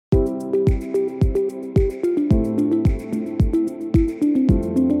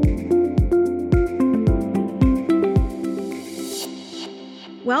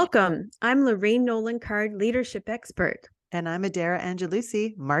Welcome. I'm Lorraine Nolan-Card, leadership expert. And I'm Adara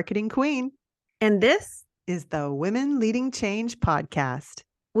Angelucci, marketing queen. And this is the Women Leading Change podcast.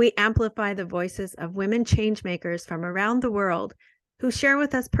 We amplify the voices of women changemakers from around the world who share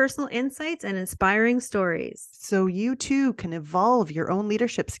with us personal insights and inspiring stories. So you too can evolve your own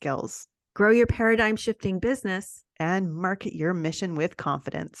leadership skills, grow your paradigm-shifting business, and market your mission with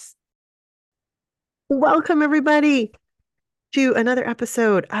confidence. Welcome, everybody, to another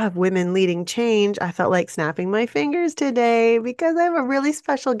episode of Women Leading Change. I felt like snapping my fingers today because I have a really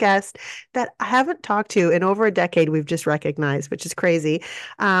special guest that I haven't talked to in over a decade. We've just recognized, which is crazy.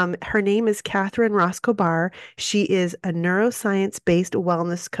 Her name is Catherine Roscoe Barr. She is a neuroscience-based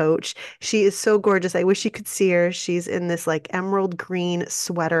wellness coach. She is so gorgeous. I wish you could see her. She's in this like emerald green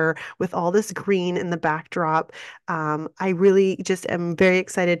sweater with all this green in the backdrop. I really just am very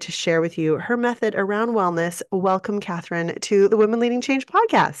excited to share with you her method around wellness. Welcome, Catherine, to the Women Leading Change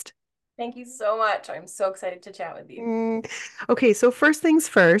podcast. Thank you so much. I'm so excited to chat with you. Okay, so first things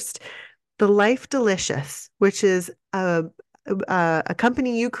first, the Life Delicious, which is a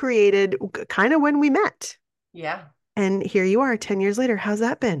company you created kind of when we met. Yeah. And here you are 10 years later. How's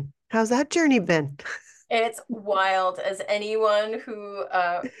that been? How's that journey been? It's wild. As anyone who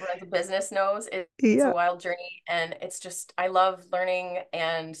runs a business knows, it's a wild journey. And it's just, I love learning,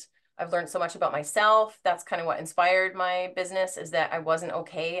 and I've learned so much about myself. That's kind of what inspired my business, is that I wasn't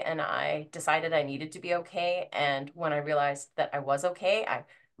okay and I decided I needed to be okay. And when I realized that I was okay, I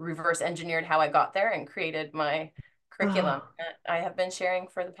reverse engineered how I got there and created my curriculum that I have been sharing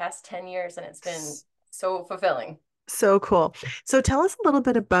for the past 10 years. And it's been so fulfilling. So cool. So tell us a little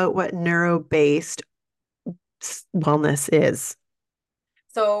bit about what neuro-based wellness is.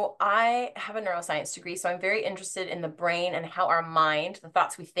 So I have a neuroscience degree, so I'm very interested in the brain and how our mind, the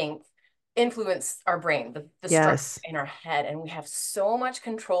thoughts we think, influence our brain, the structure in our head. And we have so much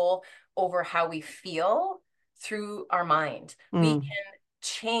control over how we feel through our mind. We can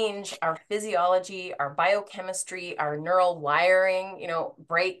change our physiology, our biochemistry, our neural wiring,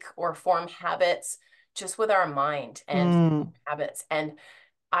 break or form habits just with our mind and habits. And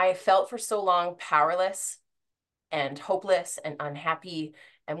I felt for so long powerless and hopeless and unhappy.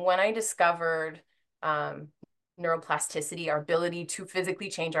 And when I discovered neuroplasticity, our ability to physically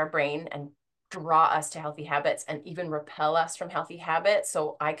change our brain and draw us to healthy habits and even repel us from healthy habits,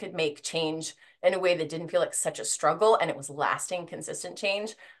 so I could make change in a way that didn't feel like such a struggle, and it was lasting, consistent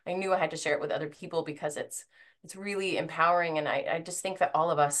change, I knew I had to share it with other people because it's really empowering. And I just think that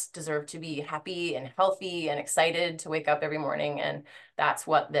all of us deserve to be happy and healthy and excited to wake up every morning. And that's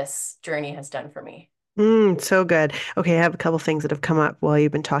what this journey has done for me. So good. Okay, I have a couple things that have come up while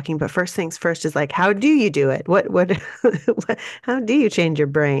you've been talking, but first things first is like, how do you do it? What how do you change your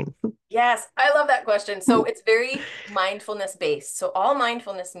brain? Yes, I love that question. So it's very mindfulness based. So all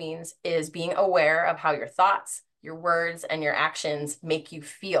mindfulness means is being aware of how your thoughts, your words, and your actions make you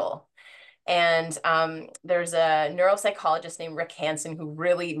feel. And there's a neuropsychologist named Rick Hanson who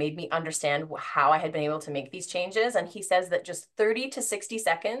really made me understand how I had been able to make these changes. And he says that just 30 to 60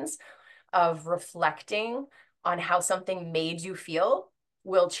 seconds of reflecting on how something made you feel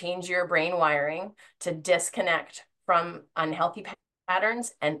will change your brain wiring to disconnect from unhealthy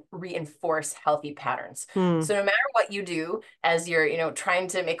patterns and reinforce healthy patterns. So no matter what you do as you're, trying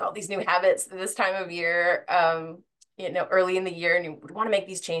to make all these new habits this time of year, early in the year, and you want to make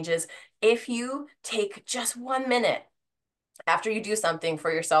these changes, if you take just 1 minute after you do something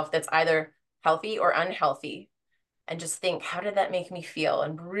for yourself that's either healthy or unhealthy, and just think, how did that make me feel?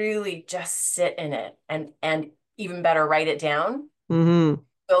 And really just sit in it, and even better, write it down.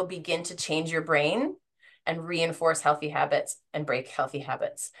 Will begin to change your brain and reinforce healthy habits and break healthy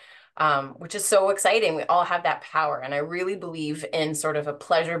habits, which is so exciting. We all have that power. And I really believe in sort of a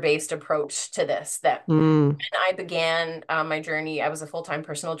pleasure-based approach to this, that when I began my journey, I was a full-time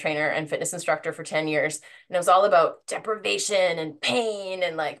personal trainer and fitness instructor for 10 years. And it was all about deprivation and pain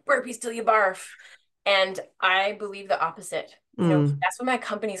and like burpees till you barf. And I believe the opposite. That's what my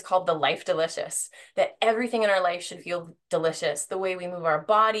company is called, the Life Delicious, that everything in our life should feel delicious. The way we move our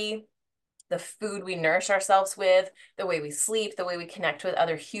body, the food we nourish ourselves with, the way we sleep, the way we connect with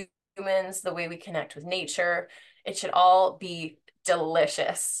other humans, the way we connect with nature. It should all be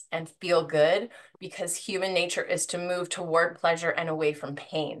delicious and feel good, because human nature is to move toward pleasure and away from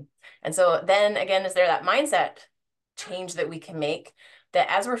pain. And so then again, is there that mindset change that we can make, that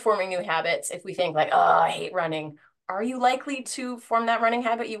as we're forming new habits, if we think like, oh, I hate running, are you likely to form that running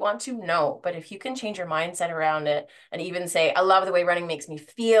habit you want to? No. But if you can change your mindset around it and even say, I love the way running makes me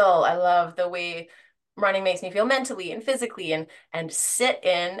feel. I love the way running makes me feel mentally and physically, and sit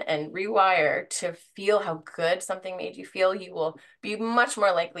in and rewire to feel how good something made you feel, you will be much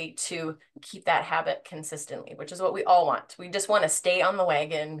more likely to keep that habit consistently, which is what we all want. We just want to stay on the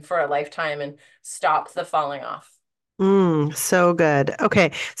wagon for a lifetime and stop the falling off. So good.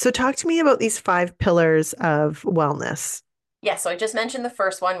 Okay. So talk to me about these 5 pillars of wellness. Yeah, so I just mentioned the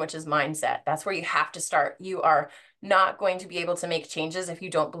first one, which is mindset. That's where you have to start. You are not going to be able to make changes if you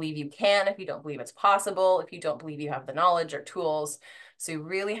don't believe you can, if you don't believe it's possible, if you don't believe you have the knowledge or tools. So you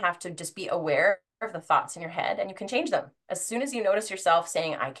really have to just be aware of the thoughts in your head, and you can change them. As soon as you notice yourself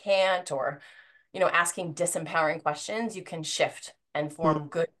saying, I can't, or, asking disempowering questions, you can shift and form Mm,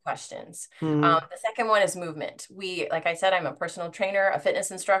 good questions. mm. The second one is movement. Like I said, I'm a personal trainer, a fitness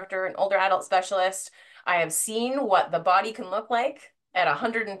instructor, an older adult specialist. I have seen what the body can look like at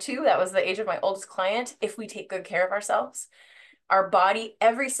 102. That was the age of my oldest client. If we take good care of ourselves, our body,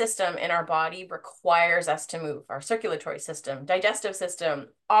 every system in our body requires us to move. Our circulatory system, digestive system,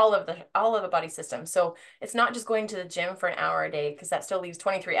 all of the body systems. So it's not just going to the gym for an hour a day, because that still leaves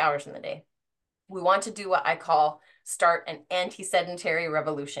 23 hours in the day. We want to do what I call start an anti-sedentary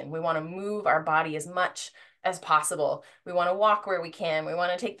revolution. We want to move our body as much as possible. We want to walk where we can. We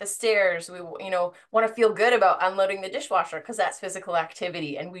want to take the stairs. We, want to feel good about unloading the dishwasher, because that's physical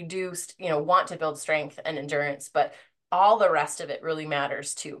activity. And we do, want to build strength and endurance, but all the rest of it really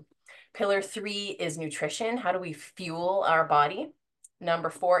matters too. Pillar 3 is nutrition. How do we fuel our body?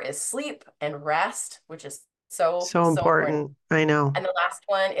 Number 4 is sleep and rest, which is so, So so important. important. I know. And the last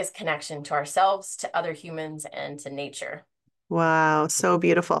one is connection to ourselves, to other humans, and to nature. Wow, so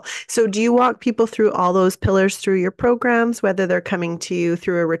beautiful. So, do you walk people through all those pillars through your programs, whether they're coming to you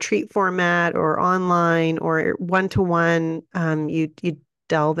through a retreat format or online or one-to-one? You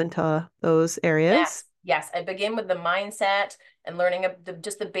delve into those areas. Yes, yes. I begin with the mindset and learning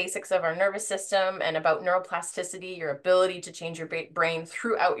just the basics of our nervous system and about neuroplasticity, your ability to change your brain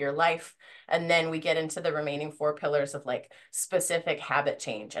throughout your life. And then we get into the remaining 4 pillars of like specific habit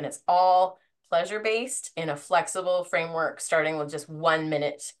change. And it's all pleasure-based in a flexible framework, starting with just 1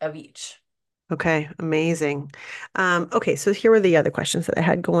 minute of each. Okay, amazing. Okay, so here were the other questions that I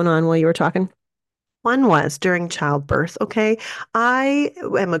had going on while you were talking. One was during childbirth. Okay. I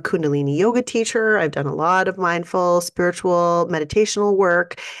am a Kundalini yoga teacher. I've done a lot of mindful, spiritual, meditational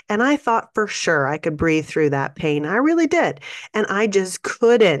work. And I thought for sure I could breathe through that pain. I really did. And I just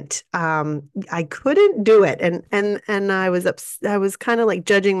couldn't. I couldn't do it. And I was kind of like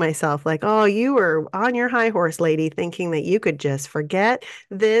judging myself, like, oh, you were on your high horse, lady, thinking that you could just forget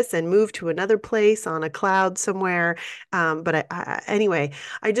this and move to another place on a cloud somewhere. Anyway,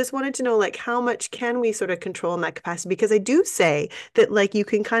 I just wanted to know, like, how much can we sort of control in that capacity? Because I do say that, like, you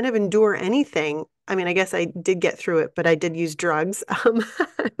can kind of endure anything. I mean, I guess I did get through it, but I did use drugs.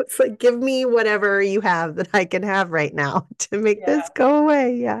 It's like, give me whatever you have that I can have right now to make this Yeah. go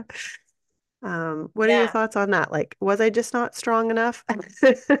away. Yeah. What are your Yeah. thoughts on that? Like, was I just not strong enough?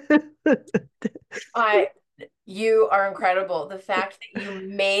 I You are incredible. The fact that you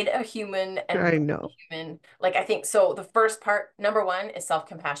made a human and I born know. a human, like I think so. The first part, number one, is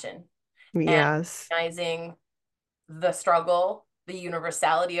self-compassion and Yes. recognizing the struggle, the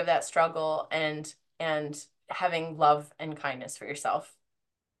universality of that struggle, and having love and kindness for yourself.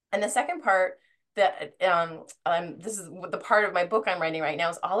 And the second part that this is the part of my book I'm writing right now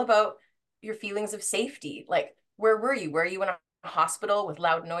is all about your feelings of safety. Like, where were you? Were you in a hospital with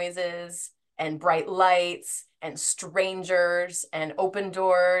loud noises and bright lights and strangers and open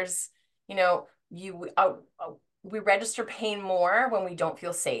doors? You know, we register pain more when we don't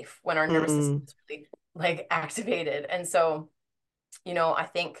feel safe, when our nervous system Mm, is really like activated. And so, I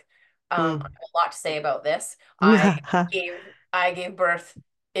think I mm. have a lot to say about this. Gave I gave birth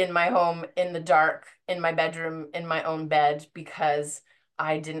in my home, in the dark, in my bedroom, in my own bed, because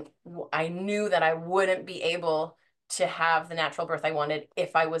I knew that I wouldn't be able to have the natural birth I wanted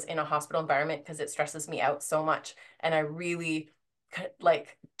if I was in a hospital environment, because it stresses me out so much. And I really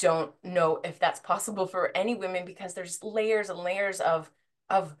like don't know if that's possible for any women, because there's layers and layers of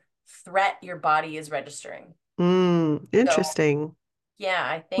threat your body is registering. So Interesting. yeah,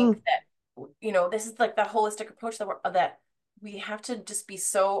 I Hmm. think that, this is like that holistic approach that we have to just be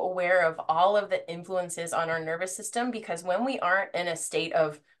so aware of all of the influences on our nervous system, because when we aren't in a state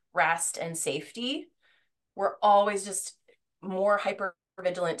of rest and safety, we're always just more hyper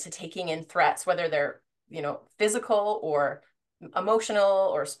vigilant to taking in threats, whether they're, physical or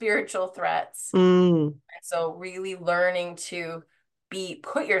emotional or spiritual threats. Mm. And so really learning to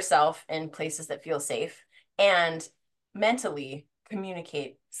put yourself in places that feel safe and mentally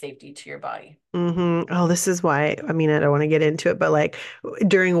communicate safety to your body. Oh, this is why, I mean, I don't want to get into it, but like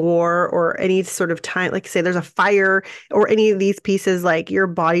during war or any sort of time, like say there's a fire or any of these pieces, like your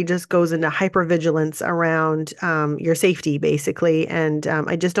body just goes into hypervigilance around your safety, basically. And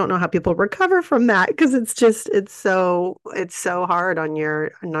I just don't know how people recover from that because it's so hard on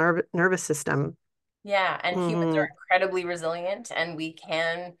your nervous system. Yeah, and humans Hmm. are incredibly resilient, and we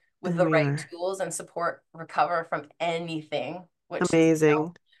can, with And the we right are tools and support, recover from anything, which is,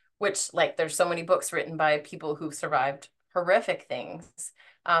 amazing. which like there's so many books written by people who've survived horrific things.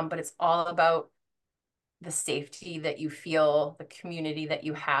 But it's all about the safety that you feel, the community that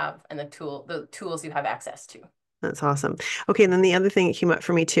you have, and the tools you have access to. That's awesome. Okay, and then the other thing that came up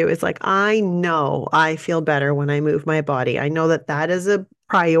for me too is like I know I feel better when I move my body. I know that that is a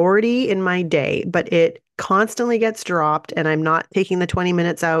priority in my day, but it constantly gets dropped and I'm not taking the 20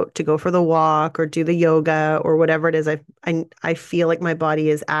 minutes out to go for the walk or do the yoga or whatever it is I feel like my body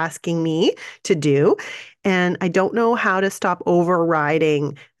is asking me to do. And I don't know how to stop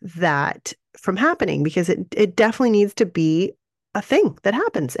overriding that from happening because it definitely needs to be a thing that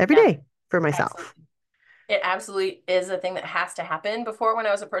happens every Yeah, day for myself. absolutely. It absolutely is a thing that has to happen. Before, when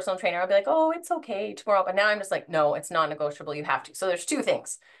I was a personal trainer, I'd be like, oh, it's okay tomorrow. But now I'm just like, no, it's non-negotiable. You have to. So there's two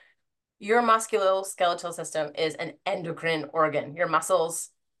things. Your musculoskeletal system is an endocrine organ. Your muscles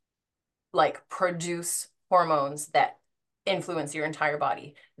like produce hormones that influence your entire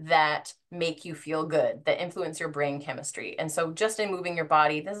body, that make you feel good, that influence your brain chemistry. And so just in moving your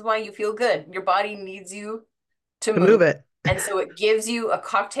body, this is why you feel good. Your body needs you to To move. move it. And so it gives you a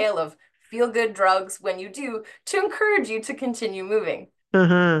cocktail of feel good drugs when you do to encourage you to continue moving.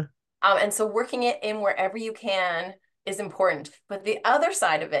 Uh-huh. And so working it in wherever you can is important. But the other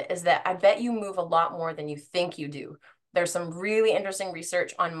side of it is that I bet you move a lot more than you think you do. There's some really interesting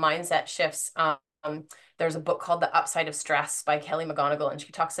research on mindset shifts. There's a book called The Upside of Stress by Kelly McGonigal, and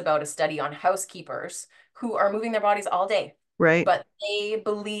she talks about a study on housekeepers who are moving their bodies all day, Right. but they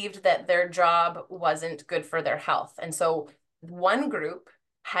believed that their job wasn't good for their health. And so one group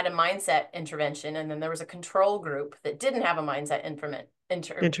had a mindset intervention, and then there was a control group that didn't have a mindset Intimate.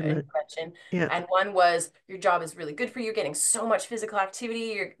 intervention. Yeah. And one was your job is really good for you, getting so much physical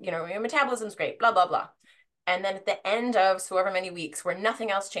activity, your metabolism's great, blah, blah, blah. And then at the end of so however many weeks where nothing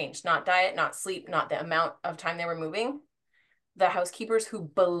else changed, not diet, not sleep, not the amount of time they were moving, the housekeepers who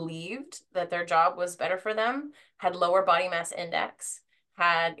believed that their job was better for them had lower body mass index,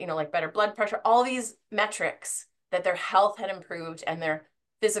 had, like better blood pressure, all these metrics that their health had improved and their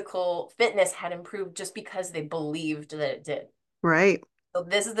physical fitness had improved just because they believed that it did. Right. So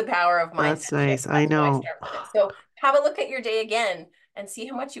this is the power of That's mindset shift. nice. I That's where I know. start with it. So have a look at your day again and see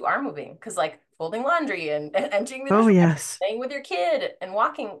how much you are moving. Because like folding laundry and emptying the Oh, dishwasher, yes. playing with your kid and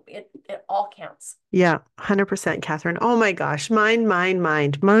walking, it all counts. Yeah, 100%, Catherine. Oh my gosh. Mind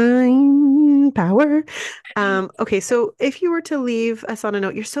power. Okay, so if you were to leave us on a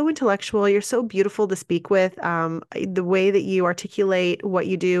note, you're so intellectual, you're so beautiful to speak with. The way that you articulate what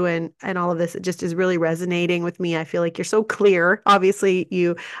you do and all of this, it just is really resonating with me. I feel like you're so clear. Obviously,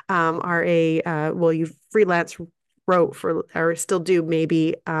 you are you freelance wrote for or still do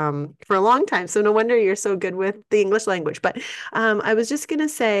maybe for a long time. So no wonder you're so good with the English language. But I was just gonna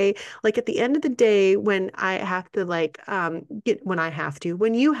say, like at the end of the day, when I have to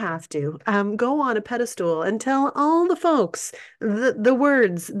when you have to go on a pedestal and tell all the folks the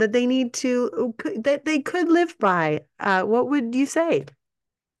words that they need to that they could live by, what would you say?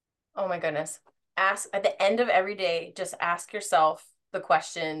 Oh my goodness. Ask at the end of every day, just ask yourself the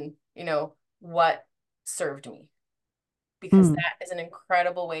question, what served me? Because Mm, that is an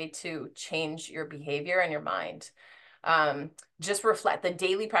incredible way to change your behavior and your mind. Just reflect the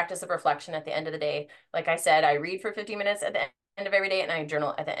daily practice of reflection at the end of the day. Like I said, I read for 50 minutes at the end of every day and I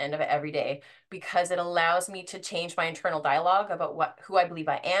journal at the end of every day because it allows me to change my internal dialogue about who I believe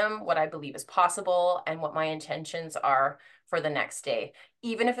I am, what I believe is possible, and what my intentions are for the next day.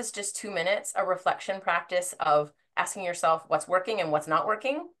 Even if it's just 2 minutes, a reflection practice of asking yourself what's working and what's not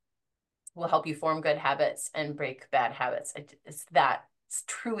working will help you form good habits and break bad habits. It's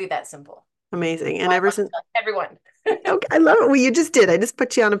truly that simple. amazing. So And I ever want to since tell everyone. okay, I love it. Well, you just did. I just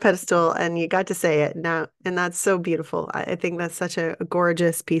put you on a pedestal and you got to say it now. And that's so beautiful. I think that's such a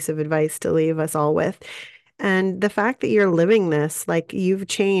gorgeous piece of advice to leave us all with. And the fact that you're living this, like you've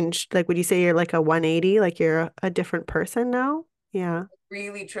changed, like would you say you're like a 180, like you're a different person now? Yeah.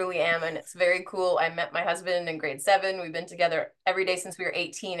 Really, truly am. And it's very cool. I met my husband in grade 7. We've been together every day since we were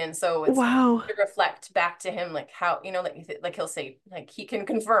 18. And so it's Wow. to reflect back to him, like how, like he'll say, like he can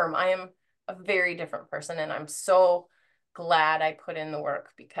confirm I am a very different person. And I'm so glad I put in the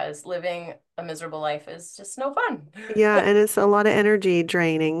work, because living a miserable life is just no fun. Yeah, and it's a lot of energy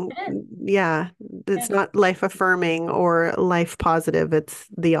draining. It is. Yeah, it's not life affirming or life positive. It's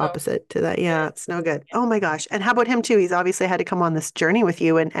the No, opposite to that. it Yeah, is. it's no good. Oh my gosh. And how about him too? He's obviously had to come on this journey with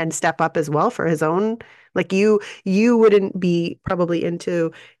you and step up as well for his own. Like you wouldn't be probably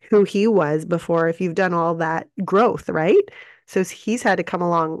into who he was before if you've done all that growth, right? So he's had to come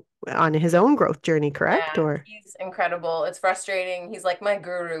along on his own growth journey, correct? Yeah, Or he's incredible. It's frustrating. He's like my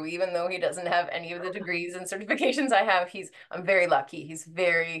guru, even though he doesn't have any of the degrees and certifications I have. I'm very lucky. He's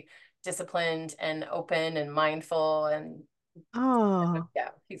very disciplined and open and mindful, and oh. yeah,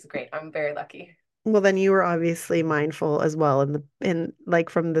 he's great. I'm very lucky. Well, then you were obviously mindful as well in like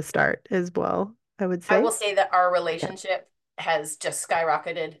from the start as well, I would I say. will say that our Yeah, relationship has just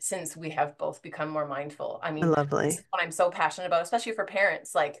skyrocketed since we have both become more mindful. I mean, this lovely. is what I'm so passionate about, especially for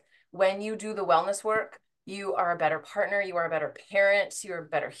parents. Like, when you do the wellness work, you are a better partner, you are a better parent, you're a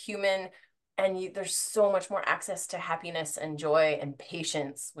better human, and there's so much more access to happiness and joy and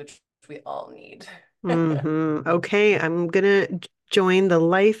patience, which we all need. Okay, I'm gonna join the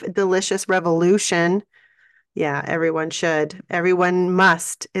Life Delicious Revolution. Yeah, everyone should. Everyone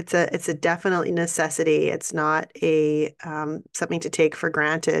must. It's a definitely necessity. It's not a something to take for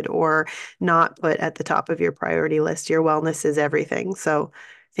granted or not put at the top of your priority list. Your wellness is everything. So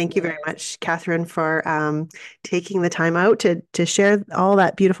thank you It very is. much, Catherine, for taking the time out to share all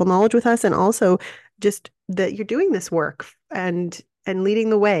that beautiful knowledge with us, and also just that you're doing this work and leading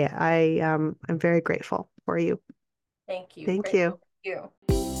the way. I'm very grateful for you. Thank you. Thank you. Grateful for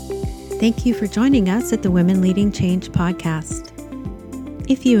you. Thank you for joining us at the Women Leading Change podcast.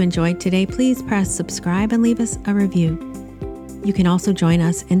 If you enjoyed today, please press subscribe and leave us a review. You can also join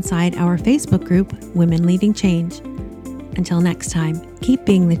us inside our Facebook group, Women Leading Change. Until next time, keep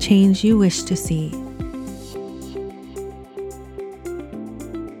being the change you wish to see.